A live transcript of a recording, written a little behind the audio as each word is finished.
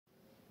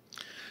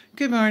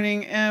Good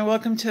morning and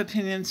welcome to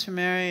Opinions from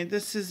Mary.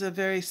 This is a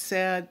very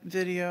sad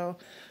video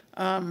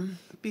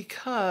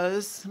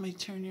because, let me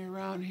turn you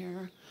around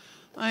here,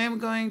 I am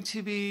going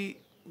to be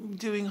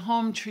doing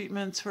home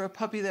treatments for a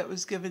puppy that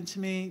was given to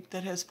me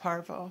that has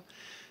parvo.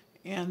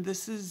 And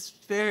this is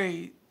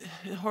very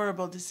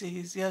horrible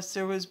disease. Yes,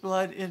 there was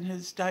blood in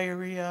his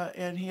diarrhea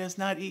and he has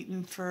not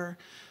eaten for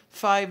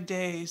 5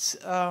 days.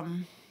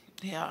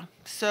 Yeah,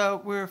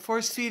 so we're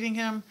force feeding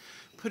him,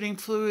 putting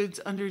fluids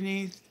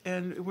underneath,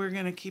 and we're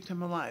going to keep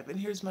him alive. And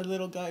here's my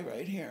little guy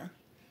right here.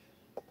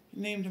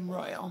 Named him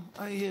Royal.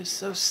 Oh, he is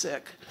so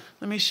sick.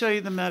 Let me show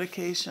you the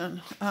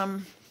medication. I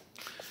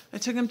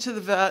took him to the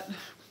vet,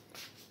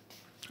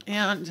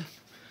 and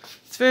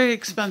it's very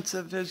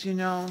expensive, as you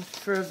know,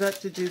 for a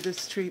vet to do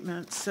this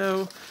treatment.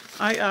 So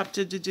I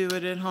opted to do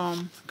it at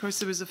home. Of course,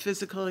 there was a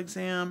physical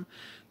exam.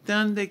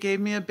 Then they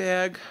gave me a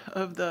bag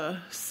of the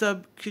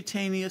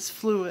subcutaneous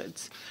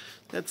fluids.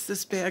 That's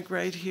this bag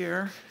right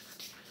here.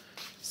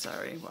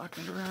 Sorry,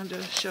 walking around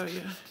to show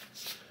you.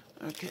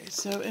 Okay,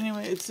 so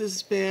anyway, it's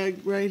this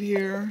bag right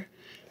here,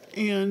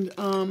 and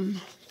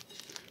I'm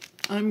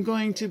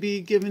going to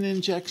be giving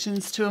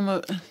injections to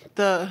him.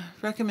 The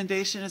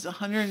recommendation is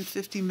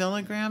 150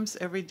 milligrams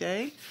every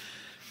day,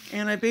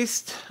 and I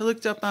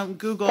looked up on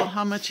Google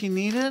how much he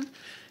needed,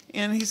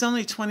 and he's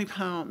only 20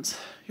 pounds.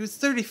 He was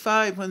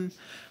 35 when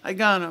I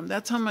got him.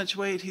 That's how much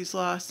weight he's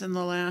lost in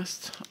the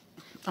last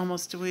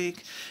almost a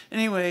week.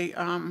 Anyway,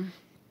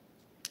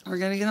 we're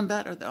going to get him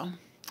better, though.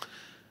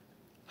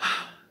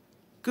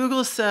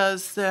 Google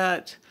says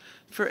that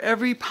for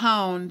every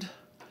pound,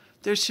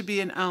 there should be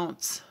an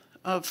ounce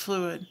of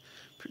fluid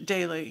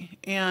daily.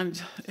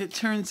 And it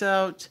turns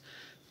out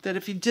that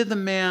if you did the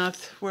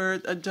math,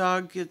 where a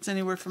dog gets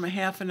anywhere from a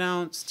half an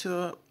ounce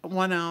to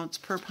 1 ounce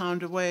per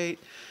pound of weight,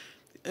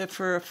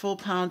 for a full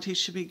pound, he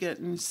should be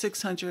getting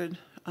 600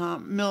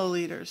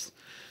 milliliters.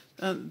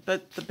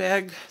 But the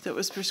bag that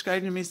was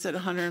prescribed to me said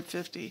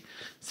 150.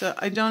 So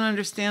I don't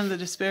understand the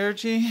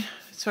disparity.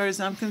 As far as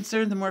I'm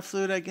concerned, the more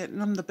fluid I get in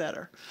them, the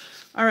better.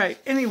 All right,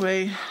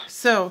 anyway,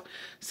 so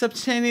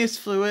subcutaneous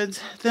fluids.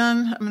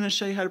 Then I'm going to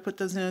show you how to put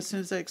those in as soon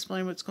as I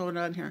explain what's going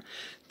on here.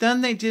 Then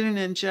they did an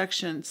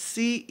injection,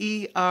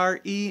 Cerenia,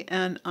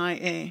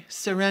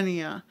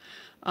 Serenia,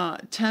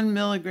 10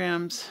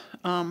 milligrams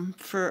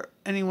for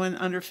anyone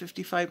under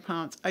 55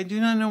 pounds. I do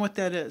not know what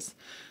that is.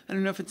 I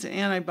don't know if it's an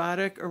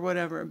antibiotic or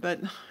whatever, but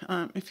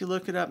if you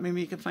look it up,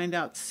 maybe you can find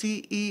out.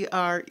 Cerenia.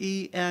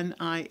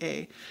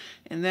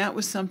 And that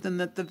was something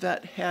that the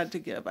vet had to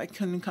give. I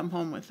couldn't come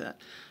home with it.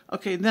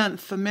 Okay, then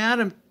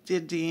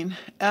famotidine,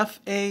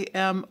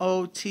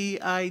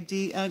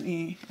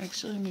 Famotidine.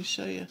 Actually, let me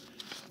show you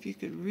if you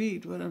could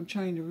read what I'm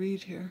trying to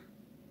read here.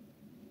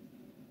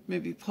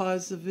 Maybe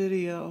pause the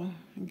video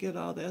and get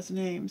all those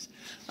names.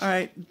 All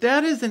right,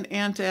 that is an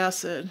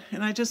antacid,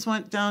 and I just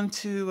went down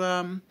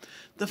to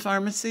the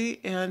pharmacy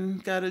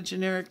and got a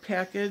generic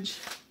package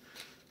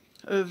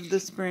of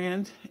this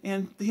brand,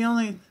 and he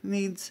only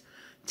needs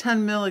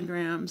 10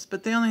 milligrams,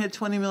 but they only had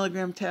 20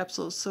 milligram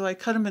capsules, so I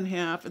cut them in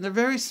half, and they're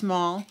very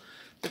small,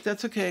 but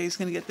that's okay. He's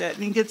going to get that,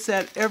 and he gets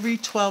that every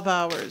 12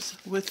 hours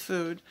with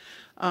food.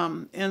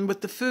 And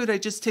with the food, I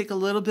just take a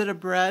little bit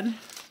of bread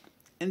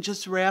and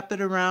just wrap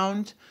it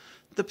around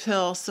the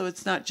pill so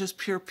it's not just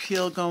pure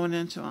peel going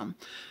into him.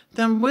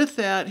 Then with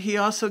that, he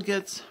also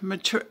gets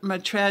metronidazole,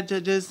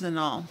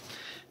 metronidazole,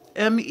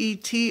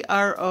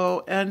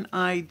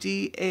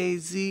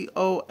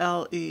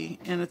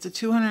 and it's a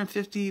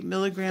 250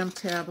 milligram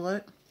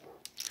tablet.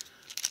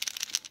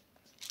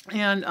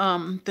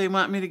 And they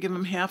want me to give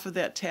him half of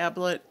that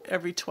tablet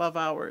every 12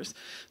 hours.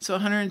 So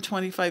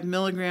 125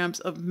 milligrams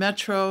of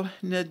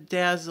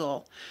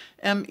metronidazole,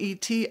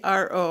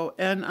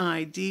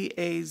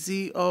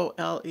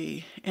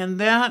 metronidazole. And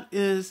that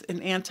is an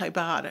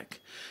antibiotic,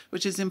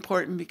 which is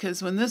important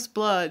because when this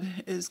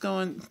blood is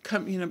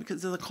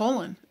because of the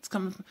colon, it's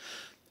coming,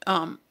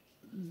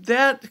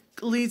 that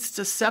leads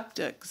to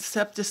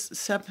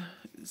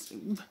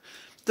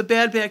the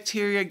bad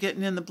bacteria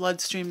getting in the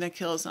bloodstream that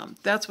kills them.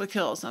 That's what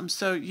kills them.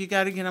 So you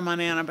got to get them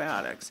on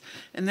antibiotics.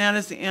 And that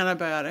is the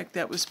antibiotic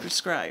that was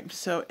prescribed.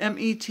 So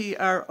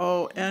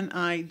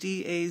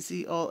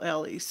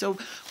metronidazole. So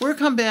we're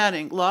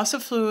combating loss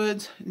of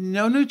fluids,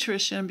 no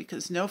nutrition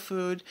because no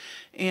food,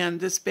 and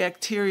this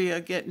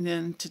bacteria getting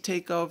in to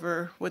take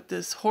over what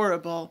this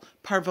horrible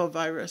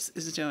parvovirus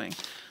is doing.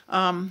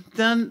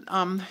 Then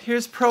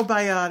here's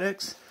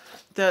probiotics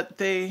that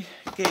they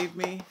gave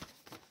me.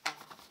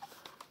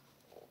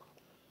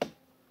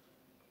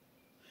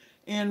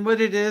 And what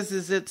it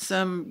is it's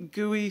some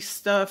gooey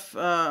stuff,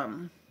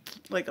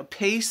 like a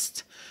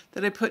paste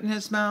that I put in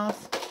his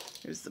mouth.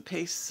 Here's the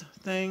paste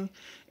thing.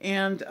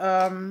 And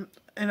a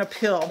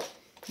pill.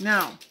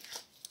 Now,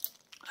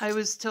 I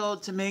was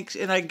told to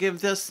and I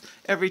give this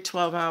every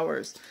 12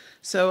 hours.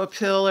 So a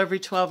pill every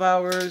 12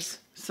 hours,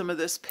 some of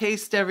this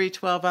paste every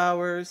 12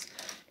 hours.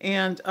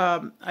 And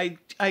I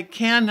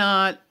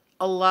cannot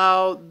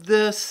allow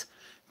this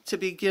to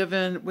be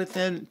given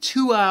within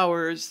 2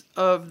 hours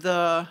of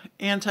the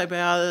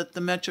antibiotic, the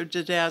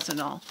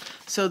metronidazole.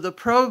 So the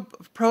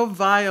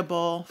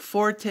Proviable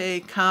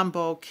Forte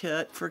Combo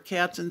Kit for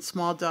cats and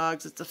small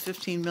dogs, it's a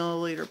 15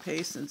 milliliter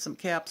paste and some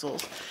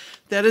capsules.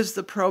 That is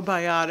the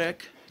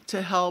probiotic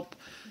to help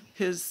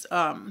his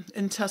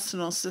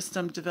intestinal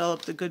system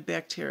develop the good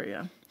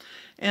bacteria.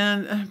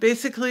 And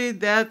basically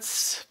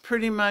that's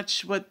pretty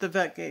much what the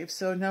vet gave.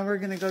 So now we're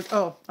going to go,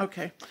 oh,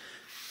 okay.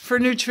 For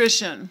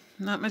nutrition,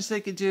 not much they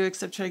could do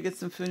except try to get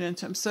some food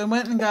into him. So I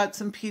went and got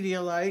some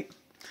Pedialyte,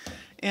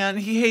 and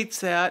he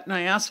hates that. And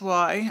I asked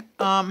why.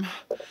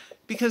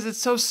 Because it's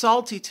so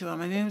salty to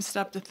him. I didn't even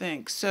stop to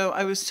think. So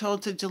I was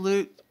told to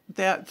dilute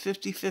that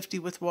 50-50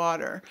 with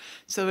water,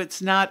 so it's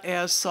not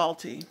as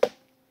salty.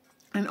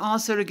 And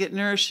also to get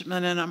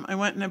nourishment in him, I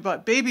went and I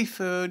bought baby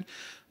food,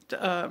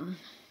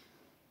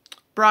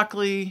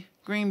 broccoli,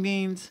 green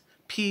beans,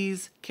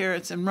 peas,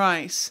 carrots, and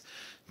rice,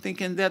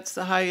 thinking that's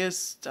the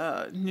highest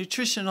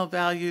nutritional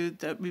value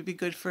that would be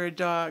good for a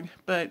dog,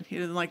 but he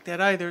didn't like that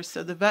either.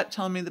 So the vet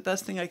told me the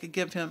best thing I could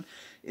give him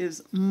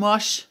is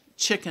mush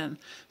chicken.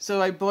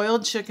 So I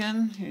boiled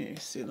chicken. Here you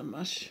see the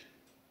mush.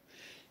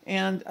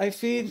 And I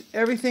feed,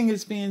 everything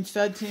is being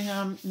fed to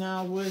him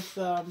now with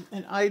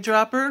an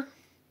eyedropper,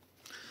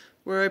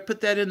 where I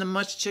put that in the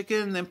mush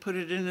chicken and then put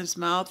it in his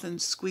mouth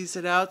and squeeze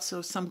it out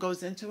so some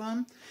goes into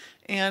him.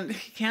 And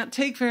he can't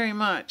take very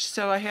much,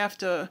 so I have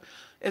to,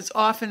 as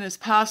often as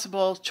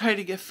possible, try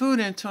to get food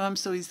into him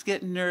so he's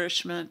getting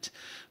nourishment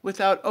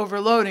without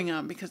overloading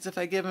him. Because if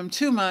I give him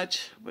too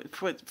much,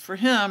 for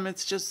him,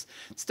 it's just,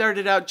 it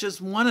started out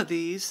just one of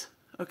these,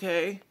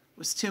 okay,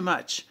 was too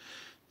much.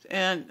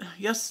 And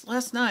yes,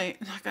 last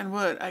night, knock on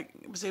wood, I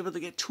was able to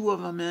get 2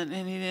 of them in,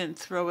 and he didn't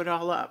throw it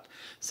all up.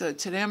 So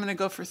today I'm going to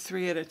go for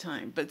 3 at a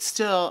time. But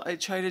still, I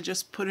try to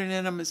just put it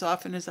in him as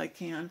often as I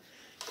can.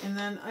 And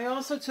then I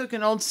also took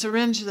an old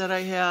syringe that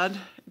I had,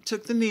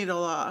 took the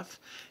needle off,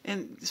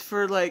 and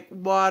for like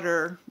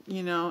water,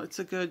 you know, it's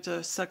a good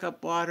to suck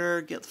up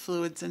water, get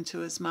fluids into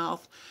his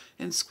mouth,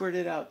 and squirt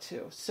it out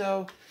too.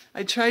 So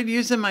I tried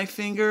using my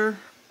finger,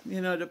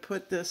 you know, to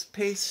put this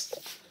paste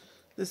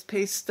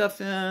stuff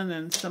in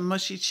and some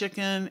mushy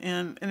chicken,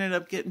 and ended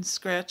up getting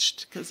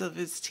scratched because of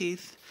his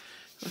teeth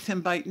with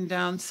him biting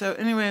down. So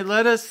anyway,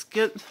 let us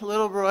get a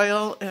little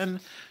royal and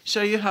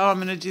show you how I'm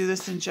going to do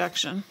this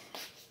injection.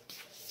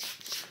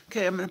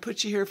 Okay, I'm going to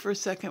put you here for a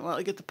second while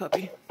I get the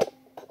puppy.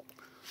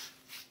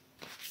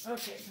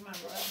 Okay, come on,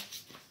 Royal.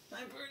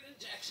 Time for an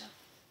injection.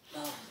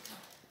 Oh,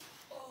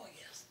 oh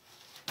yes.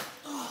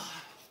 Oh.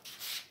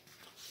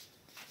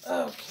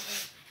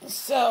 Okay,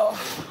 so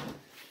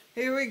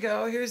here we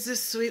go. Here's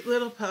this sweet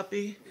little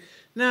puppy.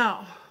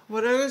 Now,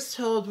 what I was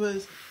told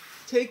was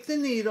take the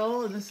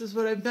needle, and this is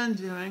what I've been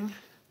doing,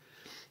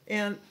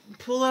 and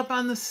pull up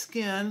on the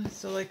skin,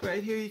 so like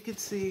right here you can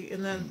see,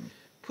 and then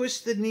push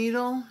the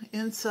needle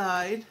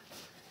inside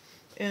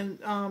and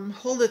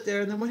hold it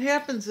there. And then what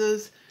happens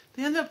is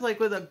they end up like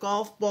with a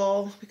golf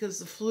ball because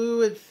the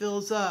fluid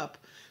fills up.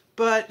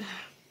 But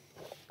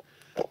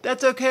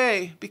that's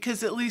okay,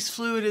 because at least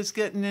fluid is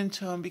getting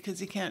into him because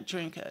he can't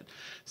drink it.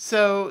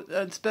 So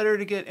it's better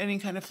to get any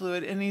kind of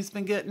fluid. And he's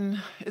been getting,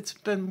 it's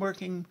been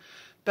working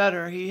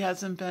better. He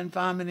hasn't been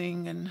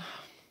vomiting and,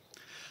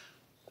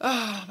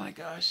 oh my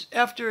gosh.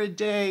 After a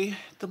day,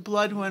 the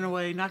blood went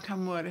away. Knock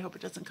on wood, I hope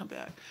it doesn't come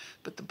back.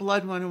 But the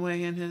blood went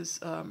away in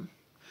his,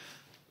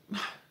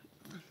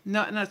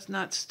 it's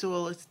not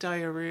stool, it's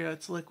diarrhea,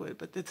 it's liquid,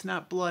 but it's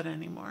not blood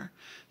anymore.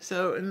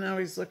 So, and now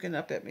he's looking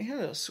up at me.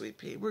 Hello, sweet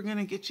pea. We're going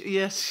to get you.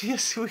 Yes,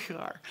 yes, we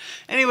are.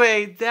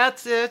 Anyway,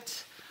 that's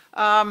it.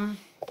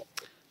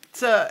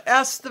 So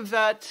ask the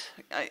vet.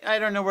 I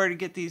don't know where to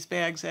get these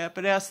bags at,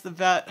 but ask the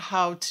vet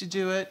how to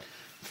do it.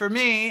 For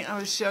me, I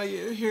will show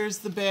you. Here's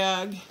the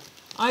bag.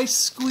 I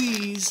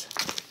squeeze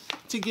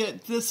to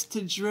get this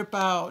to drip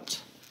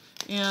out.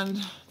 And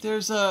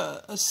there's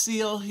a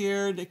seal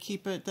here to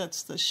keep it.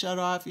 That's the shut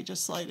off. You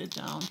just slide it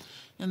down.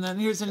 And then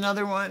here's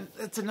another one.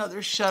 That's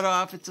another shut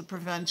off. It's a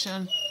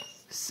prevention.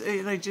 So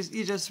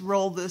you just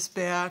roll this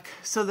back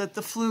so that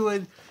the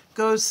fluid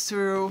goes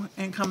through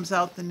and comes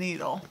out the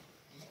needle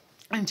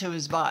into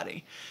his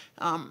body.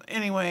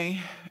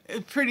 Anyway,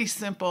 pretty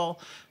simple.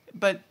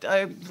 But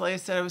like I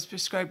said, I was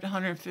prescribed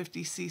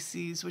 150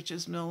 cc's, which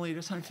is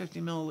milliliters, 150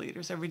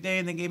 milliliters every day,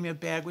 and they gave me a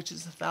bag, which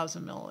is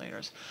 1,000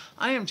 milliliters.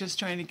 I am just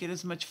trying to get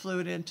as much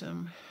fluid into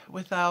him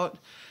without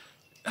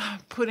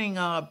putting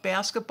a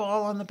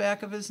basketball on the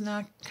back of his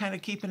neck, kind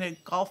of keeping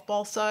it golf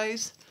ball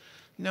size,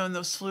 knowing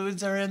those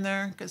fluids are in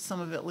there, because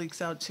some of it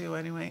leaks out too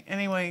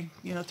anyway,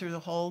 you know, through the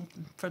hole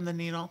from the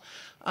needle.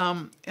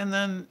 And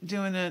then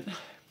doing it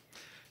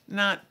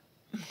not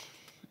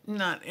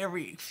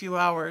every few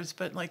hours,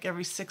 but like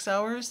every 6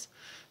 hours,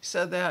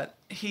 so that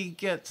he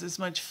gets as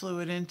much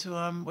fluid into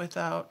him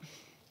without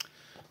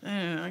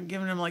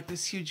giving him like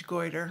this huge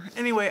goiter.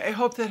 Anyway, I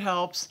hope that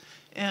helps,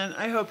 and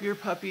I hope your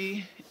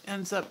puppy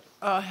ends up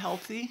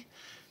healthy.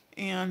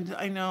 And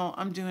I know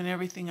I'm doing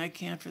everything I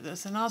can for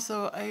this. And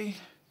also, I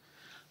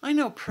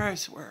know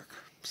prayers work.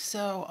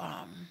 So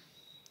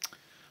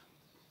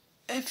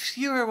if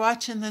you are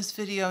watching this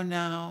video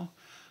now,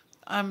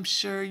 I'm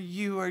sure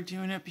you are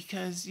doing it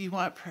because you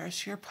want prayers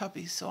for your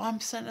puppy. So I'm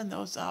sending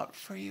those out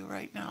for you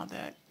right now,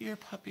 that your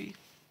puppy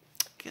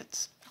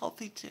gets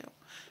healthy too.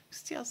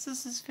 Yes,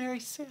 this is very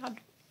sad.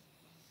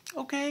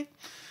 Okay?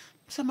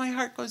 So my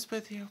heart goes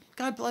with you.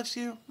 God bless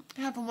you.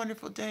 Have a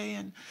wonderful day.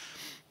 And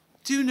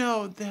do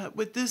know that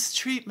with this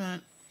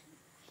treatment,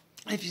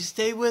 if you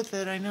stay with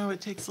it, I know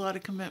it takes a lot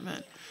of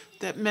commitment,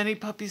 that many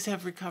puppies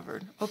have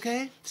recovered.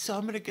 Okay? So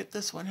I'm going to get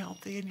this one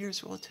healthy, and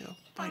yours will too.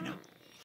 Bye now.